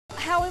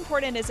how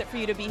important is it for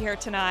you to be here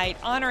tonight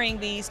honoring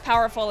these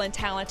powerful and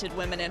talented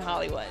women in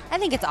Hollywood? I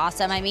think it's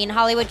awesome. I mean,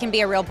 Hollywood can be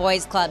a real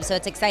boys club, so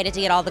it's excited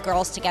to get all the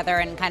girls together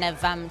and kind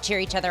of cheer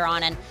each other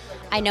on. And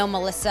I know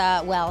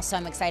Melissa well, so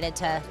I'm excited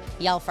to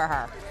yell for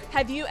her.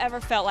 Have you ever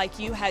felt like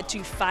you had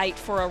to fight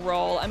for a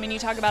role? I mean, you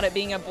talk about it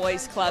being a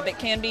boys' club. It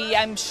can be,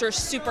 I'm sure,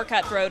 super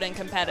cutthroat and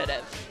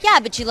competitive. Yeah,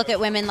 but you look at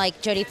women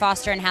like Jodie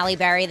Foster and Halle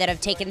Berry that have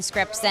taken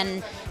scripts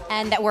and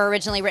that were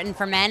originally written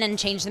for men and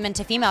changed them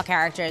into female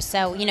characters.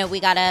 So, you know,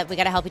 we gotta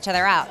help each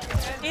other out.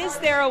 Is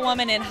there a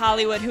woman in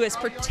Hollywood who has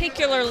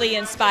particularly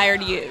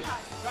inspired you?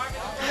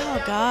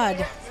 Oh,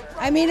 God.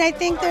 I mean, I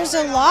think there's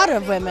a lot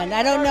of women.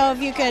 I don't know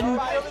if you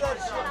can...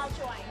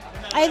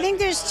 I think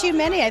there's too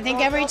many. I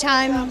think every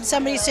time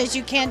somebody says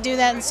you can't do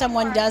that and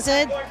someone does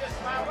it.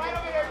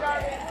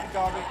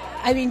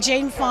 I mean,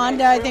 Jane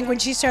Fonda, I think when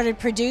she started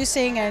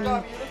producing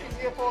and,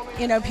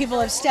 you know, people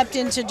have stepped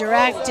in to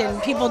direct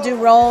and people do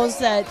roles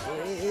that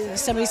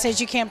somebody says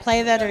you can't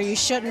play that or you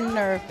shouldn't.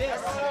 Or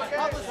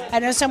I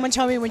know someone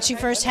told me when she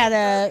first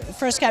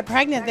got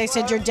pregnant, they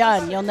said, you're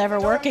done, you'll never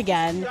work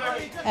again.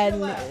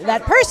 And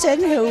that person,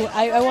 who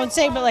I won't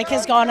say, but like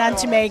has gone on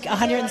to make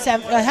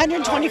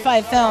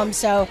 125 films.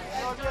 So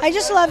I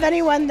just love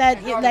anyone that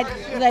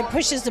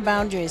pushes the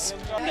boundaries.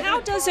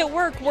 How does it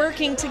work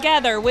working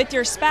together with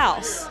your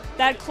spouse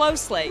that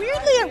closely?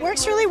 Weirdly, it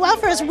works really well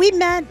for us. We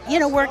met, you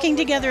know, working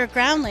together at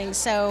Groundlings,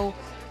 so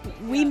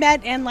we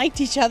met and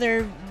liked each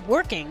other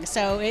working.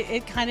 So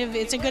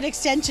it's a good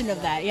extension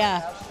of that,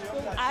 yeah.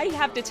 I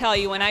have to tell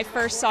you, when I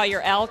first saw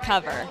your Elle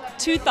cover,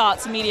 two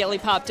thoughts immediately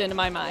popped into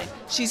my mind.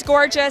 She's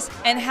gorgeous,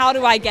 and how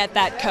do I get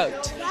that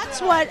coat? That's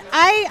what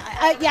I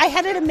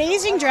had an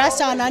amazing dress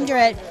on under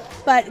it.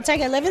 But it's like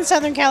I live in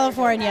Southern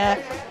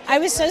California. I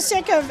was so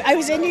I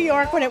was in New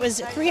York when it was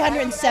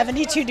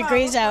 372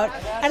 degrees out,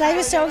 and I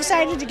was so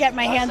excited to get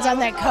my hands on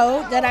that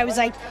coat that I was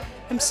like,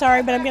 I'm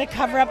sorry, but I'm going to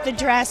cover up the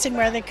dress and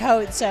wear the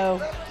coat. So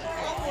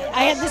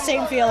I had the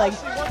same feeling.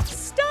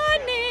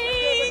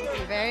 Stunning! Thank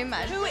you very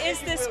much. Who is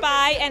this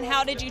by, and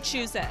how did you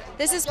choose it?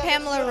 This is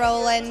Pamela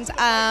Rowland,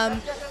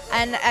 and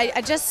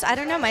I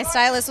don't know, my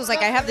stylist was like,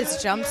 I have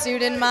this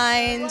jumpsuit in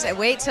mind,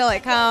 wait till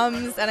it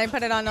comes, and I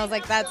put it on and I was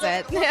like, that's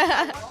it.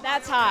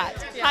 That's hot.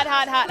 Hot,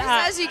 hot, hot, Who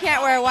hot. says you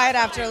can't wear white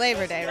after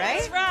Labor Day,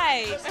 right? That's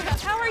right.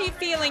 How are you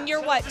feeling?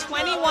 You're,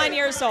 21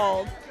 years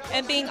old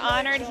and being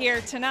honored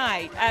here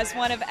tonight as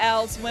one of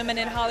Elle's Women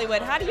in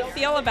Hollywood. How do you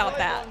feel about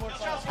that?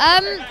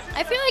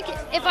 I feel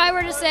like if I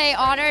were to say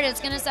honored, it's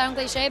going to sound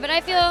cliche, but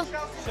I feel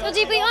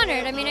deeply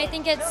honored. I mean, I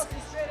think it's,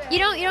 you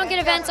don't get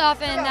events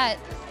often that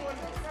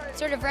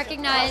sort of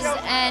recognize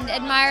and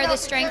admire the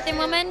strength in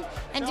women,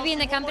 and to be in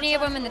the company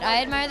of women that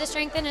I admire the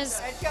strength in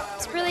it's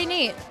really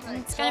neat.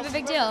 It's kind of a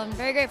big deal. I'm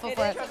very grateful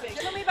for it.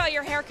 Tell me about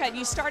your haircut.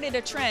 You started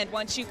a trend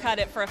once you cut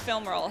it for a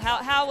film role.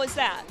 How was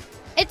that?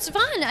 It's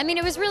fun. I mean,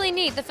 it was really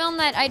neat. The film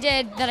that I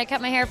did, that I cut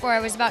my hair for,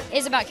 is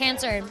about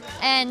cancer.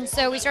 And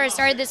so we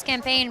started this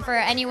campaign for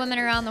any women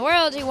around the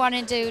world who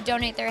wanted to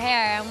donate their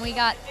hair. And we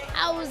got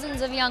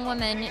thousands of young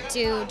women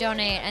to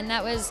donate. And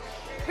that was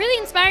really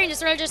inspiring to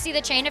sort of just see the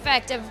chain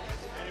effect of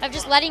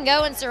just letting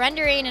go and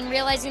surrendering and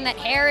realizing that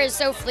hair is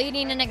so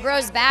fleeting and it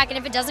grows back. And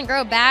if it doesn't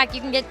grow back,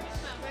 you can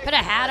put a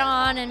hat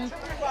on, and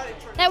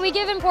that we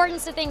give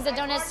importance to things that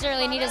don't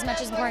necessarily need as much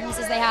importance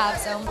as they have.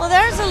 So, well,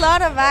 there's a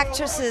lot of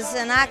actresses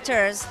and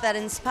actors that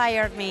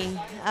inspired me.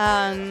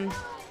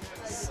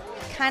 It's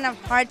kind of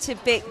hard to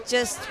pick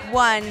just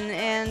one,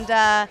 and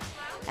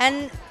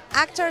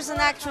actors and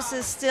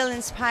actresses still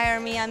inspire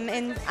me.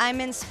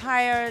 I'm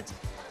inspired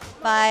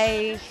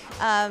by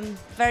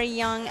very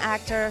young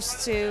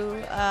actors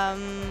too.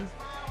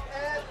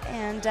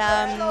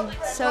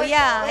 So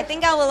yeah, I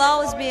think I will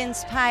always be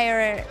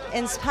inspired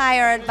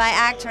by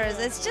actors.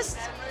 It's just,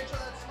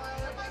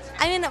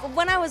 I mean,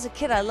 when I was a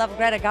kid, I loved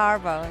Greta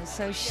Garbo,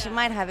 so she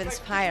might have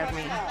inspired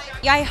me.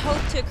 Yeah, I hope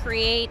to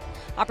create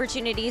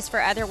opportunities for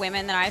other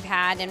women that I've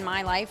had in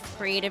my life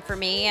created for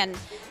me, and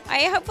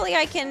hopefully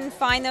I can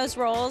find those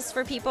roles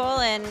for people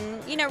and,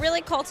 you know,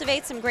 really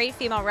cultivate some great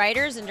female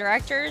writers and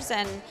directors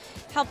and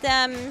help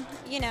them,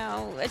 you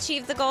know,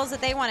 achieve the goals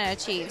that they want to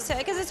achieve. So,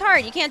 because it's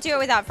hard, you can't do it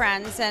without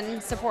friends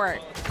and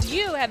support.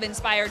 You have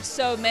inspired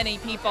so many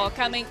people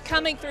coming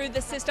through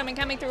the system and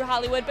coming through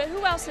Hollywood, but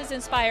who else has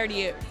inspired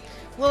you?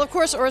 Well, of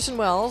course, Orson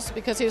Welles,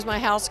 because he was my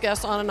house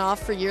guest on and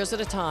off for years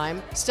at a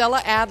time.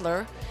 Stella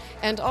Adler,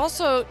 and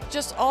also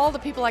just all the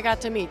people I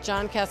got to meet.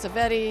 John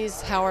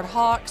Cassavetes, Howard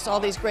Hawks, all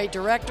these great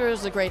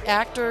directors, the great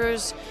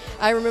actors.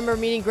 I remember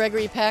meeting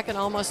Gregory Peck and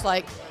almost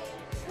like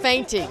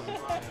fainting.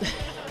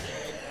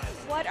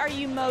 What are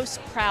you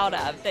most proud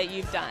of that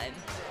you've done?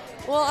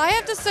 Well, I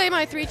have to say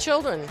my 3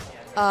 children.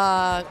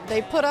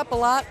 They put up a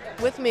lot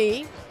with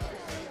me,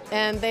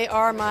 and they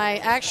are my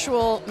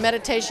actual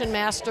meditation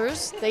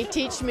masters. They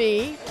teach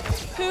me.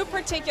 Who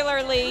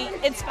particularly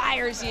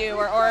inspires you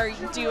or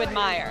do you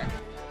admire?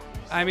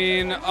 I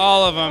mean,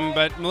 all of them,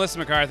 but Melissa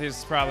McCarthy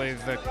is probably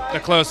the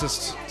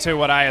closest to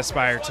what I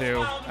aspire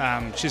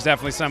to. She's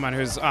definitely someone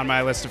who's on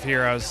my list of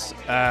heroes,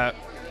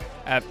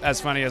 as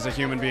funny as a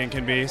human being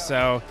can be.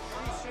 So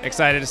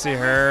excited to see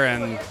her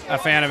and a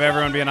fan of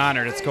everyone being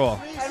honored. It's cool.